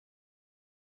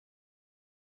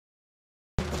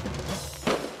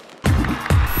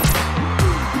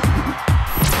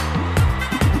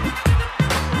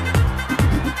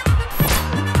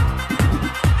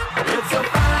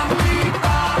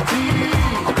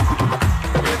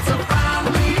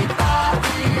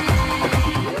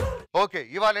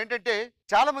ఇవాళ ఏంటంటే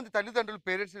చాలా మంది తల్లిదండ్రులు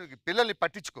పేరెంట్స్ పిల్లల్ని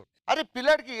పట్టించుకోరు. అరే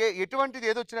పిల్లాడికి ఎటువంటిది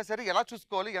ఏదొచ్చినా సరే ఎలా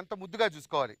చూసుకోవాలి, ఎంత ముద్దుగా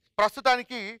చూసుకోవాలి.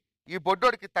 ప్రస్తుతానికి ఈ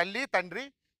బొడ్డోడికి తల్లి తండ్రి,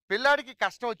 పిల్లాడికి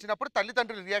కష్టం వచ్చినప్పుడు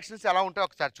తల్లిదండ్రుల రియాక్షన్స్ ఎలా ఉంటాయో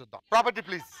ఒకసారి చూద్దాం. Property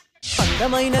please.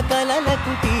 అందమైన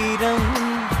కలలకు తీరం,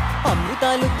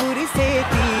 అమృతాలు కురిసే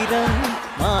తీరం,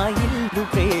 మా ఇల్లు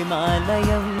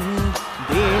ప్రేమాలయం,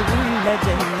 దేవుళ్ళ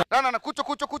జన్మ. నాన్న కూర్చో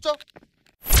కూర్చో కూర్చో.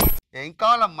 ఏం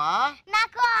కావాలమ్మా?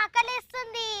 నాకు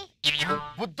ఆకలిస్తుంది.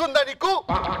 బుద్ధుందా నీకు?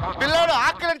 పిల్లాడు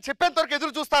ఆకలి అని చెప్పేంత వరకు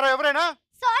ఎదురు చూస్తారా ఎవరైనా?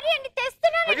 సారీ అండి,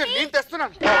 తెస్తున్నాను. నేను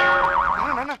తెస్తున్నాను.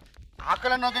 నాన్న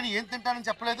ఆకలి అన్నావు కానీ ఏం తింటానని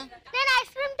చెప్పలేదు. నేను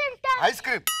ఐస్ క్రీమ్ తింటా. Ice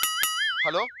cream?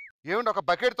 హలో ఏమండి, ఒక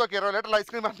బకెట్ తో 20 లీటర్ల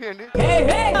ఐస్ క్రీమ్ అనియండి.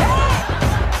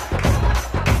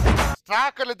 స్ట్రా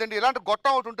అక్కర్లేదండి, ఇలాంటి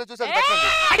గొట్టం ఒకటి ఉంటే చూసి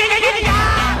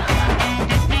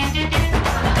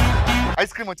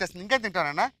ఐస్ క్రీమ్ వచ్చేస్తుంది. ఇంకేం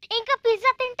తింటానన్నా? ఇంకా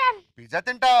పిజ్జా తింటాను. పిజ్జా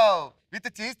తింటావు? విత్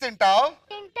చీజ్ తింటావు?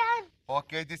 తింటాను.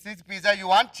 Okay, this is pizza. You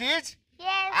want cheese?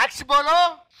 yes. Action బోలో.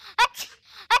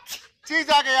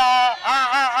 చీజ్ ఆ గయా.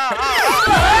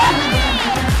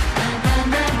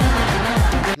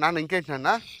 నాన్న ఇంకేంటి నాన్న?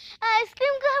 ఐస్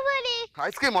క్రీమ్ కావాలి.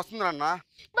 ఐస్ క్రీమ్ వస్తుంది నాన్న.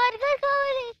 బర్గర్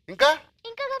కావాలి. ఇంకా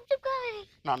ఇంకా గప్చుప్ కావాలి.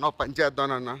 నాన్న పని చేద్దాం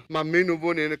నాన్న. మమ్మీ నువ్వు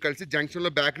నేను కలిసి జంక్షన్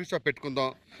లో బేకరీ షాప్ పెట్టుకుందాం.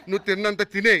 నువ్వు తిన్నంత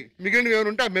తినే, మిగిలిన ఏమైనా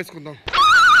ఉంటే అమ్మేసుకుందాం.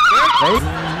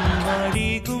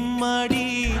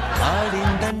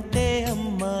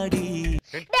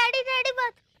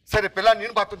 సరే పిల్ల,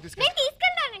 నేను బాత్రూమ్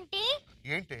తీసుకెళ్ళానంటే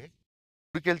ఏంటి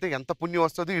ఊరికెళ్తే ఎంత పుణ్యం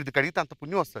వస్తుంది, ఇది కడిగితే అంత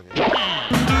పుణ్యం వస్తుంది.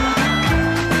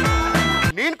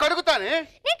 నేను కడుగుతానే.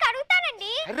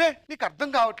 అరే నీకు అర్థం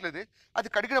కావట్లేదు. అది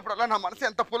కడిగినప్పుడల్లా నా మనసు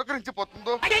ఎంత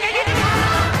పులకరించిపోతుందో,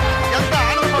 ఎంత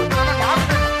ఆనందపడుతుందో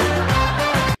నాకు.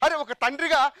 అరే ఒక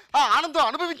తండ్రిగా ఆ ఆనందం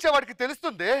అనుభవించే వాడికి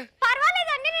తెలుస్తుంది.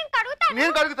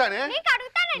 నేను కడుగుతానే.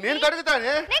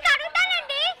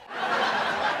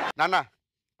 నాన్న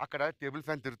అక్కడ టేబుల్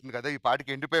ఫ్యాన్ తిరుగుతుంది కదా, ఈ పాటికి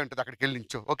ఎండిపోయి ఉంటుంది, అక్కడికి వెళ్ళి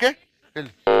నించో. ఓకే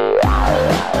వెళ్ళి.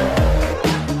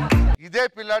 ఇదే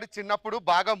పిల్లాడి చిన్నప్పుడు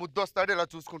బాగా ముద్దు వస్తాడు, ఇలా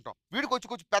చూసుకుంటాం. వీడు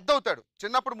కొంచెం పెద్ద అవుతాడు.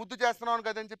 చిన్నప్పుడు ముద్దు చేస్తున్నాను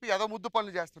కదని చెప్పి ఏదో ముద్దు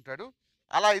పనులు చేస్తుంటాడు.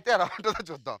 అలా అయితే ఎలా ఉంటుందో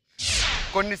చూద్దాం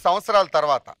కొన్ని సంవత్సరాల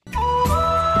తర్వాత.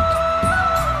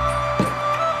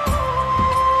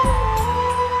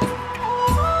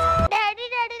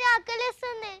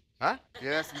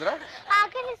 ఏమేస్తుందిరా?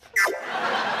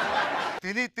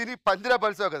 తిని తిని పందిరా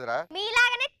బలిసావు కదరా.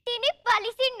 మీలాగనే తిని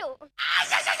బలిసిండు.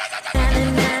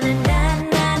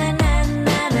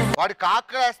 వాడికి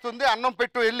ఆకలేస్తుంది, అన్నం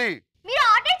పెట్టు వెళ్ళి. మీరు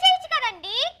ఆర్డర్ చేయొచ్చు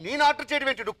కదండి. నేను ఆర్డర్ చేయడం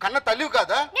ఏంటి? నువ్వు కన్న తల్లివి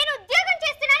కాదా? నేను ఉద్యోగం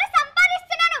చేస్తున్నాను,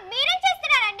 సంపాదిస్తున్నాను. మీరేం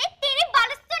చేస్తున్నారండి? తిని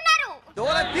బలుస్తున్నారు.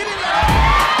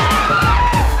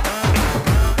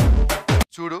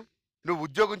 చూడు, నువ్వు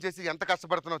ఉద్యోగం చేసి ఎంత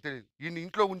కష్టపడుతున్నావు తెలియదు. ఈ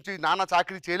ఇంట్లో ఉంచి నాన్న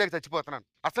చాకరీ చేయలేక చచ్చిపోతున్నాను.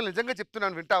 అసలు నిజంగా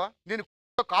చెప్తున్నాను, వింటావా? నేను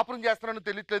కాపురం చేస్తున్నాను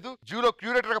తెలియట్లేదు, జూలో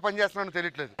క్యూరేటర్ గా పనిచేస్తున్నాను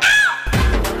తెలియట్లేదు.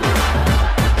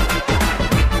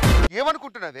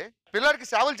 ఏమనుకుంటున్నదే? పిల్లలకి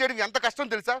సేవలు చేయడం ఎంత కష్టం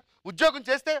తెలుసా? ఉద్యోగం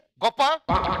చేస్తే గొప్ప.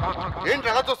 ఏంటి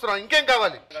ఎలా చూస్తున్నావు? ఇంకేం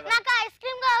కావాలి? నాకు ఐస్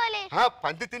క్రీమ్ కావాలి.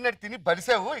 పంది తిన్నట్టు తిని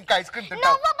బలిసావు, ఇంకా ఐస్ క్రీమ్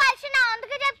తింటావు?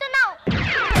 అందుకే చెప్తున్నావు.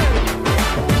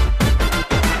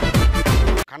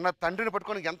 కన్న తండ్రిని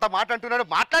పట్టుకొని ఎంత మాట అంటున్నాడు.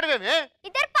 మాట్లాడవేమే?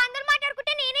 ఇద్దరు పందులు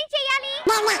మాట్లాడుకుంటే నేనేం చెయ్యాలి?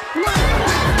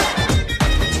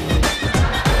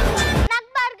 నాకు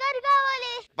బర్గర్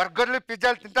కావాలి. బర్గర్లు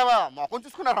పిజ్జాలు తింటావా? మొఖం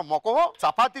చూసుకున్నారా? మొఖం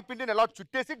చపాతీ పిండిని ఎలా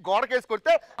చుట్టేసి గోడకేసి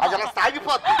కొడితే అది అలా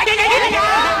సాగిపోతుంది.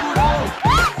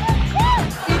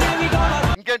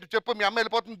 ఇంకేంటి చెప్పు? మీ అమ్మ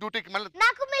వెళ్ళిపోతుంది డ్యూటీకి. మళ్ళీ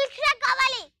నాకు మిల్క్ షేక్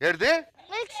కావాలి. ఏడిది?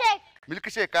 Milk shake.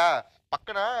 మిల్క్ షేకా?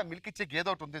 పక్కన మిల్క్ ఇచ్చే గేదె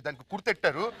ఒకటి ఉంది, దానికి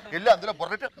కుర్తెట్టారు. వెళ్ళి అందులో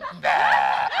బొర్రెట్టు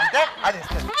అంటే అది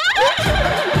ఇస్తారు.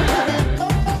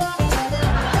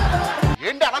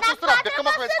 ఏంటి అలా చూస్తున్నా? బిక్క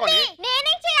మొక్క వేసుకొని.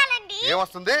 నేనేం చేయాలండి?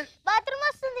 ఏమొస్తుంది? బాత్రూమ్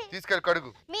వస్తుంది. తీసుకెళ్ళి కడుగు.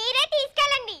 మీరే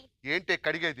తీసుకెళ్ళండి. ఏంటి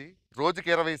కడిగేది? రోజుకి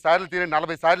 20 సార్లు తిని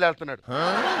 40 సార్లు వెళ్తున్నాడు.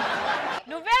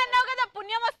 నువ్వే అన్నావు కదా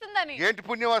పుణ్యం వస్తుందని. ఏంటి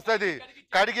పుణ్యం వస్తుంది?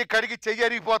 కడిగి కడిగి చెయ్యి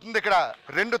అరిగిపోతుంది. ఇక్కడ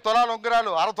 2 తులాల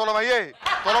ఉంగరాలు 6 తులం అయ్యాయి.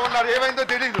 తులం ఉన్నారు, ఏమైందో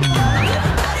తెలీదు.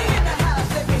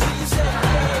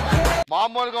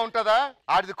 మామూలుగా ఉంటుందా?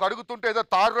 ఆడిది కడుగుతుంటే ఏదో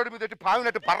తారు రోడ్డు మీద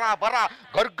పావినట్టు బర్రా బర్రా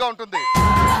గరుగ్గా ఉంటుంది.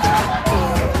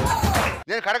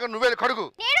 నేను కడగను, నువ్వే కడుగు.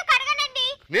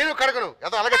 నేను కడగను,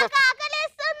 ఏదో అలాగే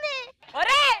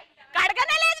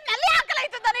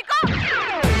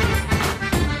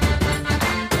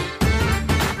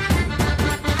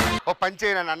ఓ పని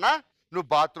చేయనన్న, నువ్వు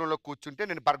బాత్రూంలో కూర్చుంటే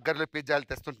నేను బర్గర్లు పిజ్జాలు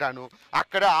తెస్తుంటాను.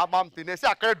 అక్కడ ఆ మామ తినేసి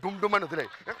అక్కడే డుమ్ డుమ్ అని వదిలే.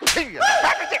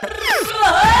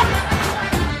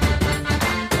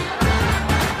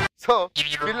 సో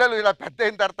పిల్లలు ఇలా పెద్ద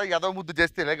అయిన తర్వాత ఏదో ముద్దు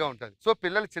చేస్తే ఇలాగే ఉంటుంది. సో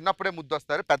పిల్లలు చిన్నప్పుడే ముద్దు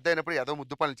వస్తారు, పెద్ద అయినప్పుడు ఏదో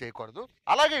ముద్దు పనులు చేయకూడదు.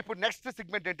 అలాగే ఇప్పుడు నెక్స్ట్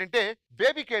సెగ్మెంట్ ఏంటంటే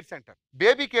baby care centre.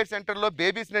 Baby care centre లో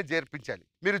బేబీస్ నే చేర్పించాలి.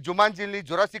 మీరు జుమాంజీని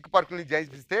జురాసిక్ పార్క్ ని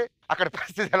చేర్పిస్తే అక్కడ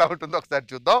పరిస్థితి ఎలా ఉంటుందో ఒకసారి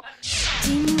చూద్దాం.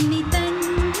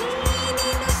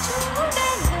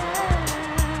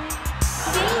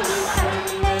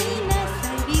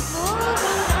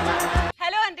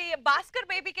 Bhaskar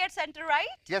baby care center,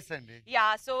 right? Yes andi.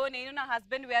 Yeah, so నేను నా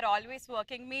husband we are always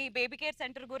working. Me baby care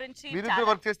center గురించి మీరు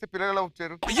వర్క్ చేస్తే పిల్లలు ఎలా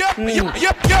వచ్చారు?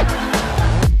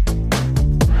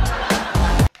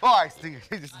 Oh, I think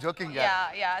he's joking.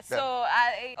 Yeah. So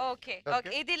okay.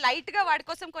 ఇది లైట్ గా వాడి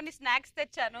కోసం కొన్ని స్నాక్స్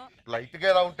తెచ్చాను. లైట్ గా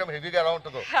ఎలా ఉంటాం, హెవీగా ఎలా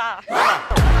ఉంటుందో.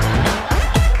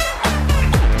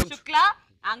 శుక్లా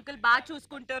అంకుల్ బాగా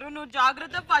చూసుకుంటారు, నువ్వు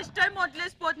జాగ్రత్త. ఫస్ట్ టైం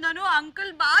వదిలేసిపోతున్నాను,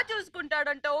 అంకుల్ బాగా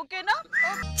చూసుకుంటాడంట. ఓకేనా?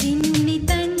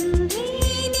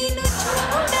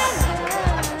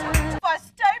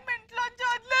 ఫస్ట్ టైం ఇంట్లో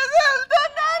వదిలేసి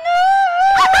వెళ్తున్నాను.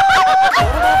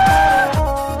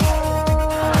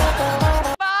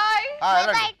 బాయ్.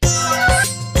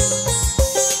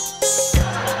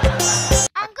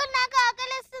 అంకుల్ నాకు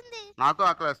ఆకలేస్తుంది. నాకు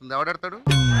ఆకలేస్తుంది. ఎవడెడతాడు?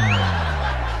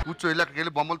 కూర్చో, ఇల్లు అక్కడికి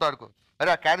వెళ్ళి బొమ్మలతో ఆడుకో.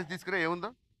 అరే ఆ క్యారెట్ తీసుకురా, ఏముందో?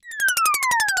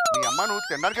 మీ అమ్మ నువ్వు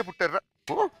తినడానికే పుట్టారా?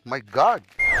 Oh my God.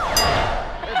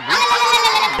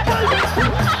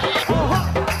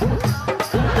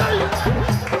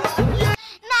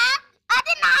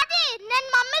 అది నాది, నేను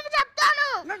మమ్మీకి చెప్తాను.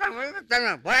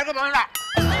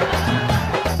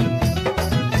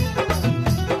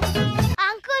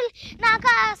 అంకుల్ నాకు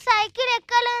ఆ సైకిల్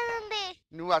ఎక్కలేదండి.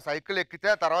 నువ్వు ఆ సైకిల్ ఎక్కితే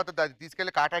తర్వాత అది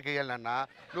తీసుకెళ్లి కాటాకి వేయాలి నాన్న.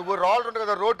 నువ్వు రోలర్ ఉంటుంది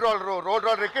కదా, రోడ్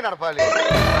రోలర్ ఎక్కి నడపాలి.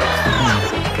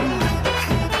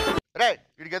 రే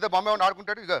వీడికి ఏదో బొమ్మ ఏమన్నా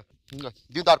ఆడుకుంటాడు. ఇక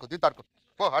దీంతో ఆడుకో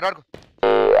పో, ఆడుకో.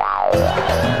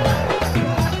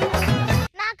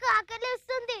 నాకు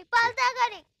ఆకలిస్తుంది,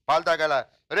 పాలు తాగాల?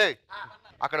 రే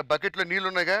అక్కడ బకెట్ లో నీళ్లు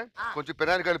ఉన్నాయిగా, కొంచెం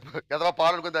పెనాన్ని కలిపి ఎదవా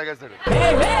పాలు అనుకుని తాగేస్తాడు.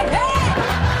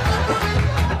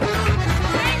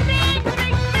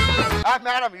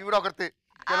 మేడం ఈవిడ ఒకటి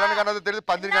పిల్లని కన్నదో తెలియదు,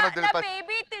 పందిరి కన్నదో తెలియదు.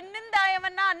 బేబీ తిన్నిందా?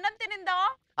 ఏమన్నా అన్నం తినిందా?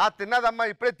 తిన్నదమ్మా,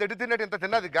 ఇప్పుడే తిన్నట్టు ఇంత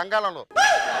తిన్నది గంగాలంలో.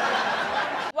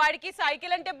 వాడికి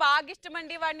సైకిల్ అంటే బాగా ఇష్టం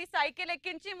అండి, వాడిని సైకిల్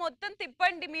ఎక్కించి మొత్తం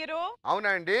తిప్పండి మీరు. అవునా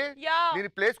అండి? నేను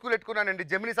ప్లే స్కూల్ పెట్టుకున్నానండి,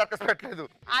 జెమినీ సర్కస్ పెట్టలేదు.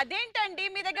 అదేంటండి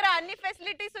మీ దగ్గర అన్ని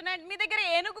ఫెసిలిటీస్ ఉన్నాయి, మీ దగ్గర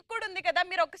ఏనుగు కూడా ఉంది కదా,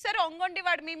 మీరు ఒకసారి ఒంగొండి,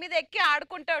 వాడు మీ మీద ఎక్కి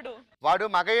ఆడుకుంటాడు. వాడు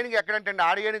మగ ఏనుగు ఎక్కడంటే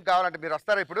ఆడ ఏనుగు కావాలంటే మీరు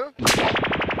వస్తారా ఇప్పుడు?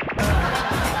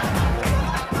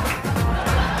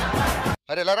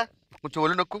 అరే ఎలారా, కొంచెం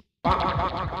ఒళ్ళు నొక్కు.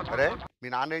 అరే మీ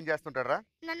నాన్న ఏం చేస్తుంటారా?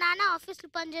 నా నాన్న ఆఫీస్ లో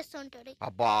పని చేస్తుంటాడు.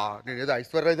 అబ్బా నేను ఏదో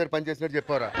ఐశ్వర్య దగ్గర పని చేసినట్టు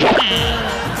చెప్పారా?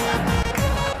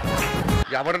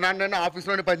 ఎవరి నాన్న ఆఫీస్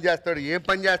లోనే పని చేస్తాడు, ఏం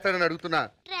పని చేస్తాడని అడుగుతున్నా.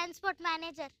 Transport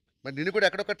manager. మరి నిన్ను కూడా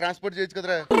ఎక్కడొక్క ట్రాన్స్పోర్ట్ చేయొచ్చు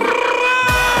కదరా.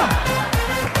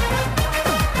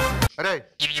 అరే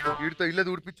వీడితో ఇల్లు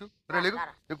ఊడిపించు. అరే లేదు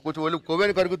కొంచెం ఒళ్ళు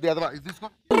కొవ్వేని కరుగుద్ది ఎదవా. ఇది తీసుకో,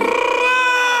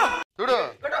 చూడు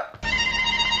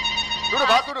చూడు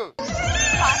బాగా చూడు.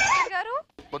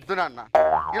 పొద్దున అన్న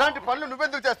ఇలాంటి పనులు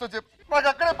నువ్వెందుకు చేస్తావు చెప్పు, నాకు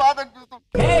అక్కడే బాధ అనిపిస్తుంది.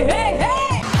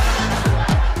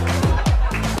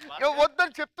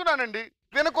 వద్దని చెప్తున్నానండి,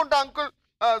 వినకుండా అంకుల్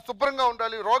శుభ్రంగా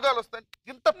ఉండాలి, రోగాలు వస్తాయి.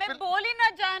 ఇంత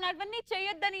అవన్నీ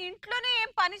చేయొద్దని ఇంట్లోనే ఏం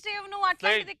పని చేయవు నువ్వు.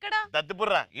 అట్లాంటిది ఇక్కడ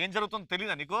దద్దుబుర్రా ఏం జరుగుతుందో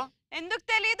తెలీదా నీకు? ఎందుకు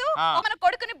తెలీదు? మన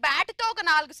కొడుకుని బ్యాట్ తో ఒక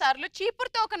 4 సార్లు,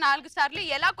 చీపురుతో ఒక 4 సార్లు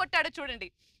ఎలా కొట్టాడో చూడండి.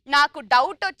 నాకు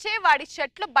డౌట్ వచ్చే వాడి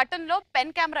షర్ట్ లో బటన్ లో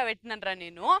పెన్ కెమెరా పెట్టినరా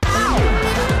నేను.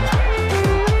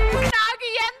 నాకు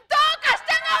ఎంతో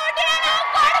కష్టంగా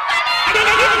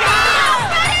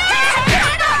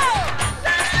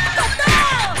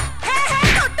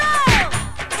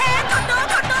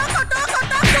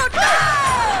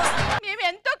మేము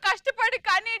ఎంతో కష్టపడి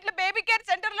కానీ ఇట్లా బేబీ కేర్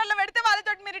సెంటర్లలో పెడితే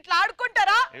వాళ్ళతో మీరు ఇట్లా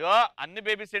ఆడుకుంటారా? అయ్యో అన్ని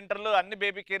బేబీ సెంటర్లు, అన్ని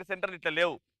బేబీ కేర్ సెంటర్లు ఇట్లా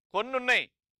లేవు, కొన్ని ఉన్నాయి.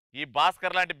 ఈ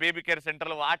భాస్కర్ లాంటి బేబీ కేర్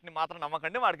సెంటర్లు వాటిని మాత్రం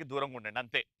నమ్మకండి, వాడికి దూరంగా ఉండండి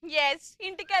అంతే.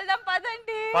 ఇంటికి వెళ్దాం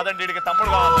పదండి. వీడికి తమ్ముడు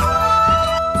కావాలి.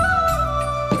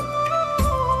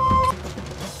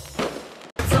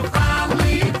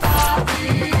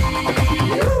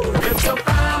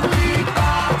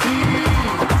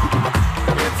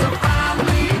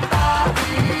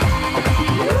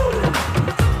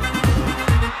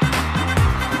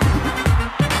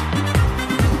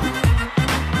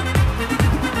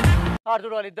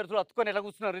 చూడు వాళ్ళిద్దరు చూడు అత్తుకొని ఎలా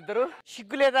కూర్చున్నారు ఇద్దరు.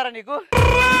 సిగ్గు లేదారా నీకు?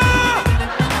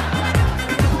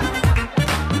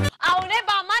 అవునే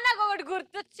బామ్మ, నాకు ఒకటి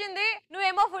గుర్తొచ్చింది.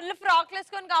 నువ్వేమో ఫుల్ ఫ్రాక్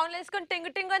వేసుకొని గౌన్లు వేసుకొని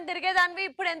టింగు టింగు అని తిరిగేదానివి,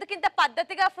 ఇప్పుడు ఎందుకు ఇంత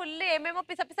పద్ధతిగా ఫుల్ ఏమేమో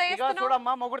పిస పిస చేస్తున్నావు?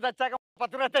 చూడమ్మా, మొగుడు తెచ్చాక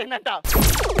పత్రత అయిందంట.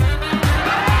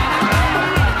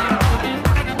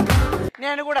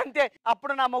 నేను కూడా అంతే.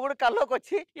 అప్పుడు నా మొగుడు కల్లోకి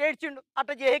వచ్చి ఏడ్చిండు.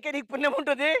 అట్లా చేయకే నీకు పుణ్యం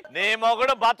ఉంటుంది. నీ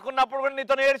మొగుడు బతుకున్నప్పుడు కూడా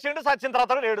నీతో ఏడ్చిండు, సచ్చిన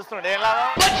తర్వాత కూడా ఏడుస్తున్నాడు. ఏం లాభం?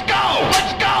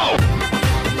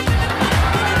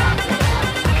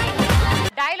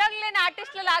 డైలాగ్ లేని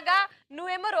ఆర్టిస్టుల లాగా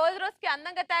నువ్వేమో రోజు రోజుకి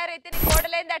అందంగా తయారైతే నీ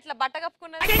కోడలేంది అట్లా బట్ట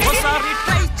కప్పుకున్నది.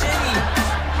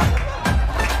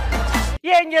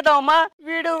 ఏం చేద్దామమ్మా,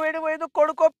 వీడు ఏదో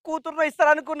కొడుకో కూతురునో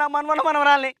ఇస్తారనుకున్నా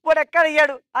మనవరాల్ని వాడు ఎక్కడ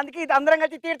ఇయ్యాడు. అందుకే ఇది అందరం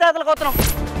కలిసి తీర్థయాత్రలకు వస్తున్నాం.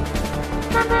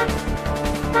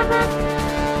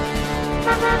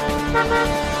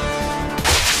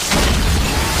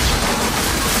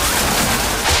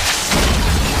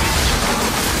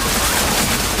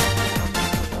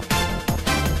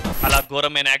 అలా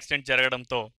ఘోరమైన యాక్సిడెంట్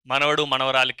జరగడంతో మనవడు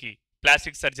మనవరాలికి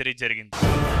ప్లాస్టిక్ సర్జరీ జరిగింది.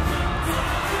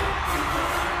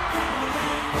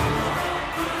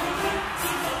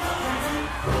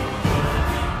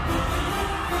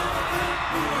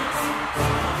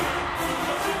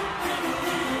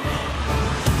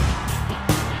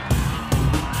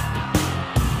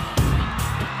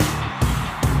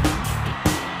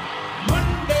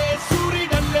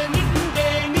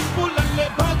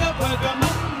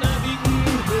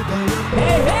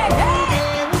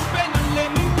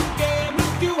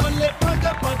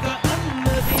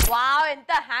 వావ్,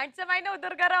 ఎంత హ్యాండ్సమ్ అయిన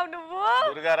దుర్గారావు నువ్వు.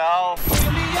 దుర్గారావు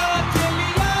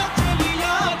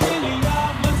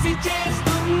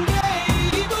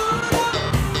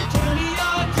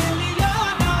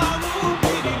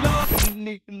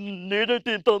నేనంటే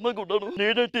ఇంత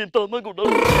అందంగా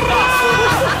ఉన్నాను.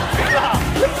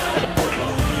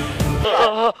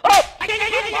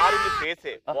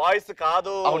 వాయిస్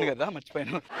కాదు. అవును కదా,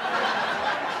 మర్చిపోయాను.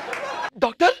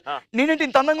 డాక్టర్, నేనంటే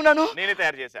ఇంత అందంగా ఉన్నాను. నేనే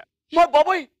తయారు చేశా. మా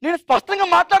బాబోయ్, నేను స్పష్టంగా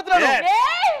మాట్లాడుతున్నాను. Yes.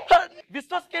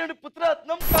 విశ్వస్కేయుడి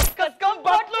పుత్రరత్నం కస్కస్కం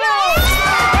బట్లు.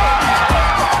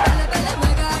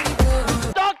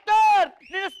 డాక్టర్,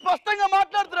 నేను స్పష్టంగా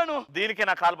మాట్లాడుతున్నాను. దీనికి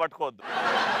నా కాలు పట్టుకోవద్దు.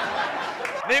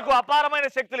 నీకు అపారమైన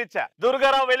శక్తులు ఇచ్చా.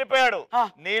 దుర్గారావు వెళ్ళిపోయాడు,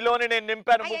 నీలోని నేను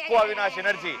నింపాను ముక్కు అవినాష్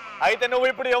ఎనర్జీ. అయితే నువ్వు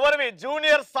ఇప్పుడు ఎవరివి?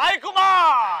 జూనియర్ సాయి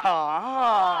కుమార్.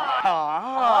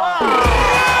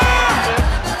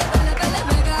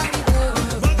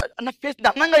 నా ఫేస్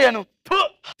అందంగా అయ్యాను.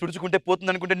 తుడుచుకుంటే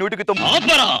పోతుంది అనుకుంటే నూటికి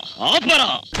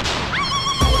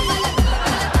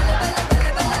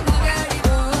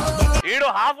ఈడు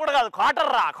హాఫ్ కూడా కాదు,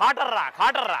 క్వార్టర్ రా.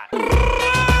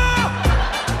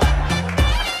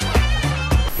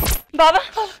 బాబా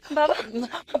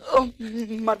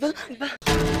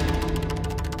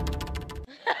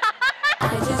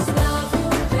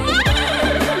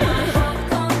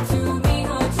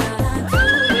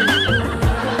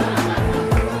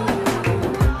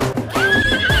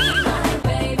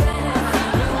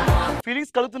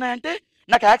ఫీలింగ్స్ కలుగుతున్నాయంటే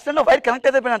నాకు యాక్సిడెంట్ లో వైర్ కనెక్ట్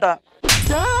అయిపోయినట.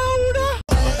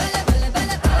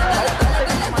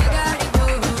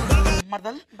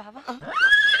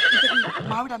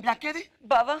 మావిడ మీ అక్కేది?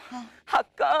 బావా,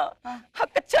 అక్క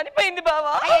చనిపోయింది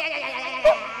బావా.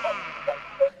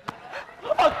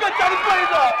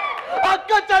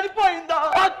 అక్క చనిపోయిందా?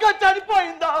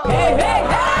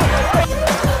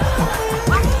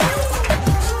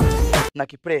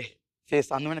 నాకు ఇప్పుడే ఫేస్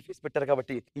అందమైన ఫేస్ పెట్టారు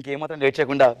కాబట్టి ఇంకేమాత్రం లేట్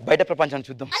చేయకుండా బయట ప్రపంచాన్ని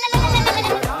చూద్దాం.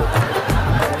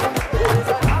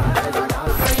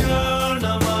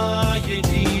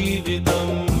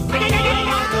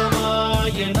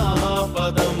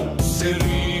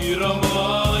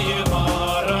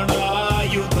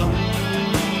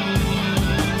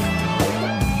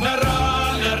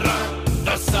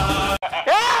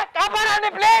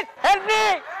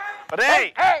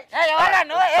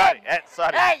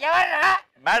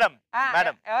 మేడం,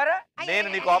 నేను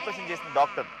నీకు ఆపరేషన్ చేసిన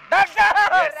doctor.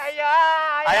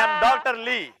 I am doctor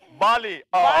Lee Bali.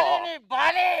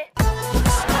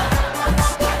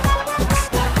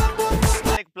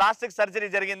 నీకు ప్లాస్టిక్ సర్జరీ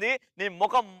జరిగింది, నీ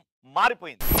ముఖం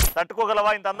మారిపోయింది.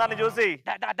 తట్టుకోగలవా ఇంత అందాన్ని చూసి?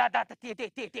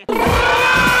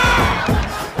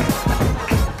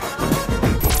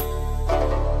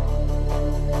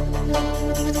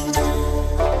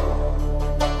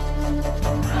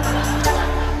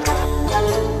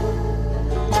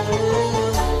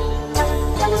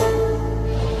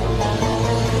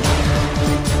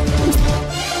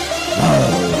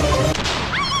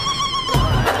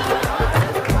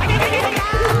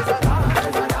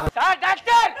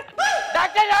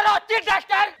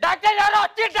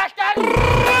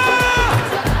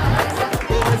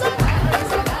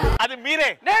 అది మీరే.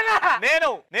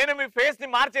 నేను మీ ఫేస్ ని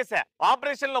మార్చేసా.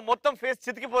 ఆపరేషన్ లో మొత్తం ఫేస్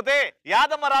చితికిపోతే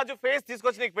యాదమ్మ రాజు ఫేస్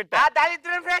తీసుకొచ్చి నీకు పెట్టా.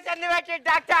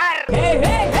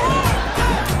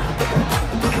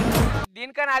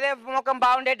 దీనికన్నా అదే ముఖం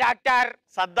బాగుండే డాక్టర్.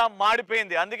 సద్దాం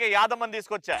మాడిపోయింది, అందుకే యాదమ్మని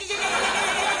తీసుకొచ్చా.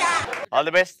 All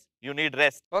the best. You need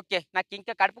rest. Okay నాకు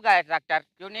ఇంకా కడుపు కాదు డాక్టర్.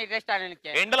 యు నీడ్ రెస్ట్ అని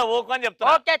ఎండలో ఓకు అని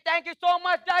చెప్తున్నా. Okay thank you so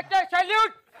much doctor.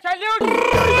 Salute salute.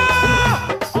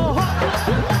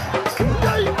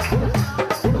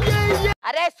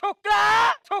 అరే శుక్లా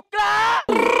శుక్లా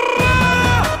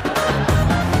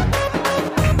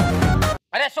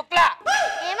అరే శుక్లా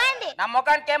ఏమైంది? నా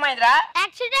ముఖానికి ఏమైందిరా?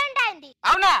 యాక్సిడెంట్ అయింది.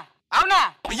 అవునా అవునా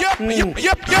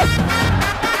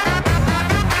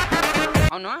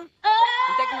అవును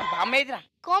ఇంతకీ నా బామ్మ ఏదిరా?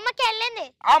 కోమకి వెళ్ళింది.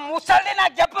 ఆ ముసలి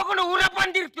నాకు చెప్పకుండా ఊర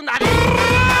పని తిరుగుతుందా?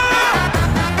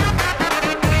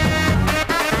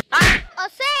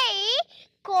 ఒసేయ్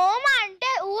కోమ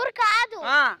అంటే ఊరు కాదు,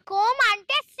 కోమ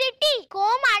అంటే సిటీ.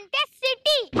 కోమ అంటే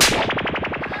సిటీ.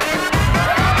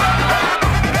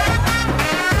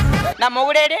 నా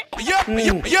మొగుడేడి?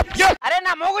 అరే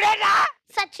నా మొగుడేడా?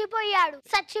 చచ్చిపోయాడు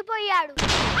చచ్చిపోయాడు.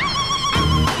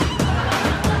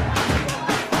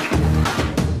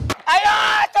 అయ్యో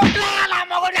నా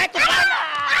మొగుడు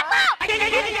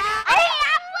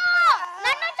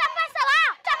నన్ను చంపేస్తావా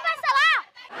చంపేస్తావా?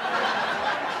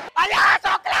 అయ్యో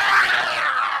శుక్లా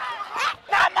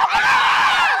నా మొగుడు.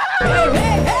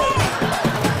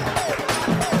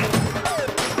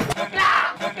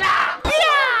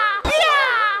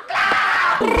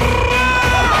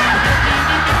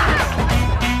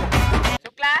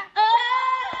 శుక్లా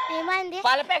ఏమైంది?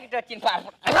 పాల ప్యాకెట్ వచ్చింది పాల.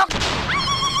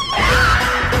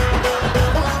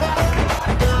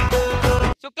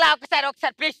 శుక్లా ఒకసారి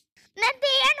ఒకసారి ప్లీజ్. నేను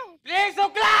తీయను ప్లీజ్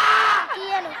శుక్లా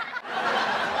తీయను.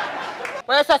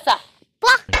 పోయేసొస్తా.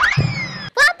 పో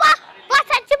పో పో పో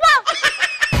చచ్చిపో.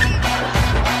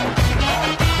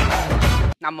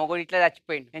 నా మొగుడు ఇట్లా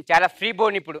చచ్చిపోయింది. నేను చాలా ఫ్రీ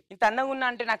బోన్ ఇప్పుడు. ఇంత అందంగా ఉన్నా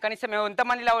అంటే నాకు కనీసం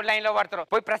ఎంతమంది లైన్ లో పడతారు.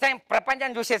 పోయి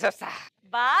ప్రపంచాన్ని చూసేసి వస్తా.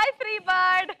 Bye free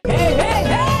bird.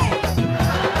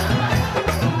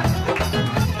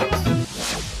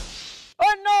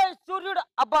 సూర్యుడు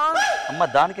అబ్బా అమ్మ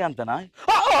దానికి అంతనా?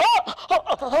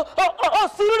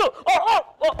 సూర్యుడు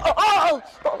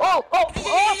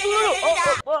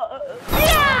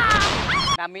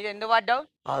నా మీద ఎందుకు పడ్డావు?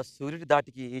 ఆ సూర్యుడి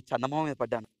దాటికి చందమామ మీద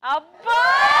పడ్డాను. అబ్బా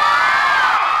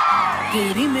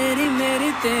तेरी मेरी मेरी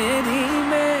तेरी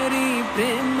मेरी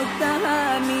प्रेम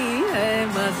कहानी है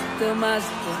मस्त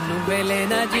मस्त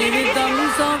నువ్వెలేన జీవితం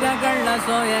సోగగళ్ళ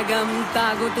సోయగం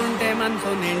తాగుతుంటే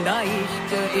మనసు నిండా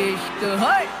ఇష్క్ ఇష్క్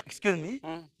హోయ్. ఎక్స్క్యూజ్ మీ,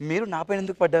 మీరు నా పైన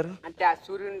ఎందుకు పడ్డారు? అంటే ఆ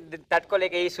సూర్యుని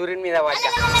తట్టుకోలేక ఈ సూర్యుని మీద పడ్డా.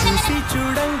 చూసి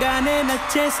చూడంగానే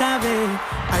నచ్చేసావే,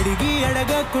 అడిగి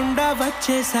అడగకుండా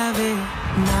వచ్చేసావే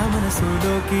నా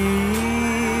మనసులోకి,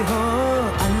 హో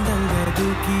అందంగా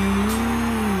దూకి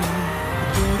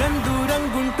దూరం దూరం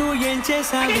గుంటూ ఏం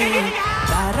చేసావే,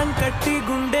 దారం కట్టి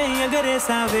గుండె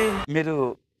ఎగరేసావే. మీరు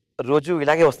రోజు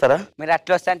ఇలాగే వస్తారా? మీరు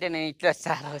అట్లా వస్తా అంటే నేను ఇట్లా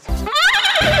వస్తా రోజు.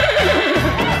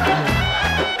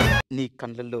 నీ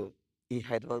కళ్ళల్లో ఈ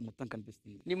హైదరాబాద్ మొత్తం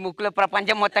కనిపిస్తుంది. నీ ముక్కులో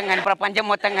ప్రపంచం మొత్తం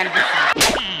కనిపిస్తుంది.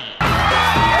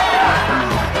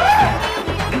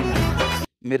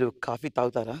 మీరు కాఫీ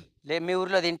తాగుతారా? లే మీ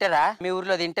ఊర్లో తింటారా?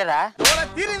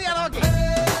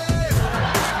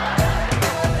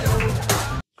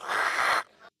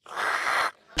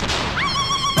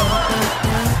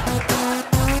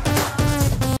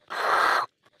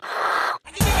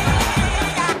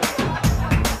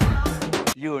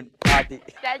 You naughty.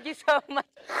 Thank you so much.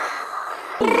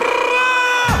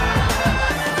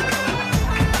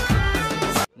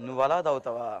 నువ్వు అలా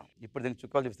తాగుతావా? ఇప్పుడు దీనికి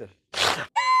చుక్కలు చూపిస్తారు.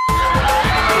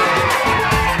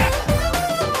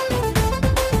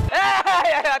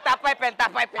 తప్పైపోయింది.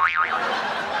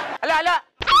 హలో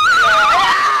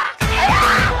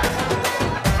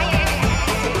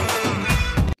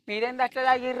మీరేంది అట్లా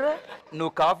తాగిర్రు?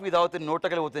 నువ్వు కాఫీ తాగితే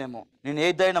నోట్లోకి వెళ్ళిపోతాయేమో, నేను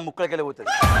ఏది తాగినా ముక్కలకి వెళ్ళిపోతుంది.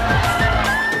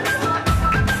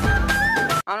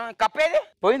 కప్పేది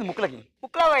పోయింది ముక్కలకి.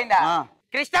 ముక్కలో పోయిందా?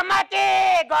 కృష్ణమ్మకి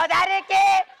గోదావరికి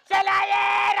చలాయే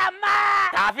రమ్మ.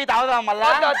 కాఫీ తాగుదాం మళ్ళా.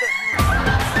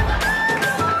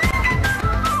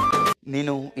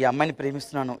 నేను ఈ అమ్మాయిని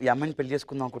ప్రేమిస్తున్నాను, ఈ అమ్మాయిని పెళ్లి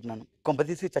చేసుకుందాం అనుకుంటున్నాను.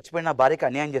 కొంపతీసి చచ్చిపోయిన నా భార్యకి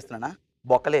అన్యాయం చేస్తున్నానా?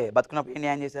 బొక్కలే, బతుకున్నప్పుడు ఏం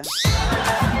న్యాయం చేశాను?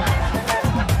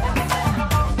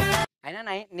 అయినా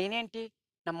నేనేంటి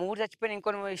నా మూడు చచ్చిపోయిన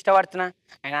ఇంకో ఇష్టపడుతున్నా.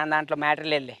 అయినా దాంట్లో మ్యాటర్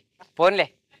లేదులే, ఫోన్లే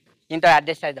ఇంట్లో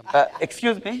అడ్జస్ట్ అవుదాం.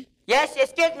 Excuse me. Yes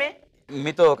excuse me.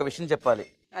 మీతో ఒక విషయం చెప్పాలి.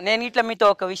 నేను ఇట్లా మీతో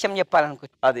ఒక విషయం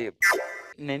చెప్పాలనుకుంటున్నా. అది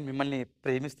నేను మిమ్మల్ని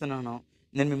ప్రేమిస్తున్నాను,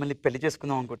 నేను మిమ్మల్ని పెళ్లి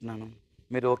చేసుకుందాం అనుకుంటున్నాను.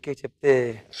 మీరు ఓకే చెప్తే.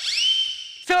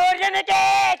 సూర్యునికి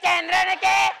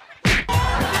చంద్రునికి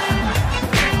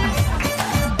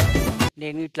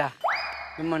నేను ఇట్లా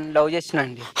మిమ్మల్ని లవ్ చేస్తున్నా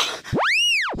అండి.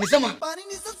 నిజమా?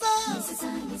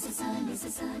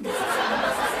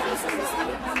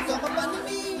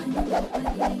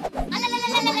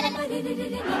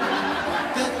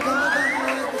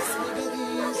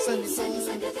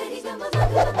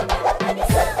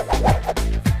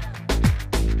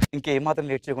 ఇంకేం మాత్రం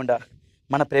లేట్ చేయకుండా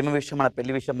మన ప్రేమ విషయం మన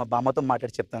పెళ్లి విషయం మా బామ్మతో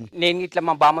మాట్లాడి చెప్తాను. నేను ఇట్లా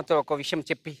మా బామ్మతో ఒక విషయం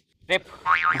చెప్పి రేపు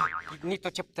నీతో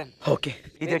చెప్తాను. ఓకే,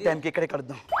 ఇదే టైంకి ఇక్కడే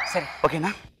కలుద్దాం. సరే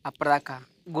ఓకేనా? అప్పటిదాకా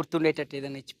గుర్తుండేటట్టు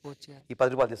ఏదైనా ఇచ్చిపోవచ్చు. ఈ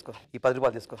 10 రూపాయలు తీసుకో, ఈ 10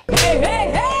 రూపాయలు తీసుకో.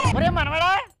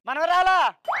 మనవడా మనవరాలా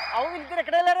అవు వీళ్ళిద్దరు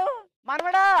ఎక్కడ వెళ్ళారు?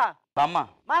 మనవడా బామ్మ,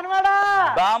 మనవడా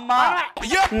బామ్మ.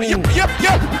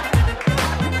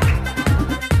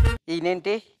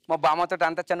 ఈయనేంటి మా బామ్మతో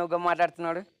అంత చనువుగా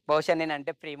మాట్లాడుతున్నాడు? బహుశా నేను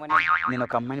అంటే ప్రేమని. నేను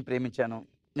ఒక అమ్మాయిని ప్రేమించాను.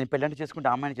 నేను పెళ్ళంటే చేసుకుంటే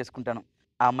ఆ అమ్మాయిని చేసుకుంటాను.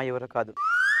 ఆ అమ్మాయి ఎవరో కాదు,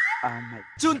 ఆ అమ్మాయి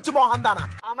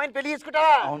అమ్మాయిని పెళ్లి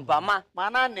చేసుకుంటావా? అవును బామ్మ. మా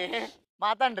నాన్నే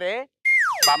మా తండ్రి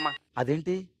బామ్మ.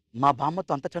 అదేంటి మా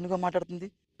బామ్మతో అంత చనువుగా మాట్లాడుతుంది?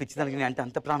 పిచ్చిదానికి నేను అంటే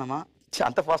అంత ప్రాణమా?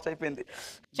 అంత ఫాస్ట్ అయిపోయింది.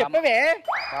 చెప్పవే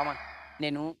బామ్మ,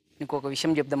 నేను నీకు ఒక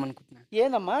విషయం చెప్దాం అనుకుంటున్నా.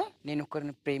 ఏందమ్మా? నేను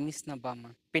ఒకరిని ప్రేమిస్తున్నా బామ్మ,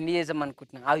 పెళ్లి చేద్దాం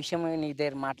అనుకుంటున్నా. ఆ విషయం నీ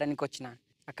దగ్గర మాట్లాడానికి వచ్చిన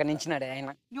అక్కడి నుంచి నాడే ఆయన.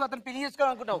 నువ్వు అతను పెళ్లి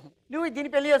చేసుకోవాలనుకుంటావు, నువ్వు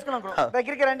దీన్ని పెళ్లి చేసుకోవాలనుకుంటావు.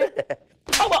 దగ్గరికి రండి.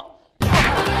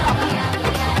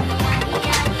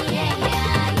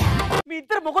 మీ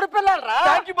ఇద్దరు ముగ్గురు పిల్లలరా?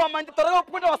 బామ్మ, ఇంత త్వరగా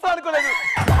ఒప్పుకుంటే వస్తా అనుకోలేదు.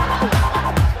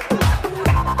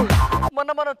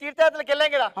 మొన్న మనం తీర్థయాత్రలకు వెళ్ళాం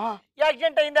కదా,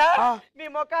 యాక్సిడెంట్ అయిందా? మీ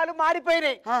ముఖాలు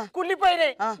మారిపోయినాయి,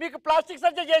 కుళ్ళిపోయినాయి. మీకు ప్లాస్టిక్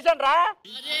సర్జరీ చేశాను రా.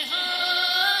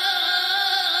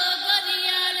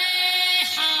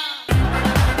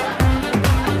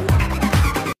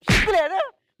 లేదు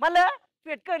మళ్ళా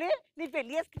పెట్టుకొని నీ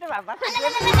పెళ్లి చేసుకుంటావా?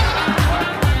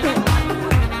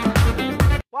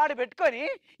 వాడు పెట్టుకొని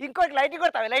ఇంకోటి లైటింగ్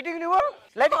కొడతావా? లైటింగ్ నువ్వు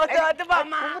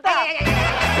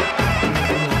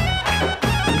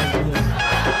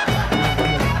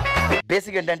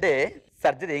బేసిక్ ఏంటంటే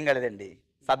సర్జరీ ఏం కాలేదండి.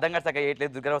 సద్దంగా సక్క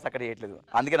చేయట్లేదు, దుర్గరావు సక్క చేయట్లేదు.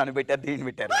 అందుకే నన్ను పెట్టారు, దీన్ని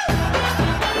పెట్టారు.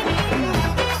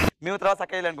 మేము తర్వాత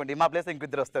సక్క చేయాలనుకోండి, మా ప్లేస్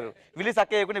ఇంకిద్దరు వస్తారు. వీళ్ళు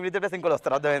సక్క చేయకుండా వీళ్ళిద్దరు ప్లేస్ ఇంకోటి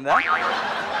వస్తారు. అర్థమైందా?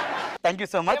 Thank you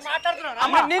so much.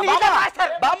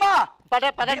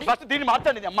 First దీన్ని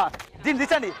మార్చండి అమ్మా, దీన్ని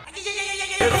తీసండి.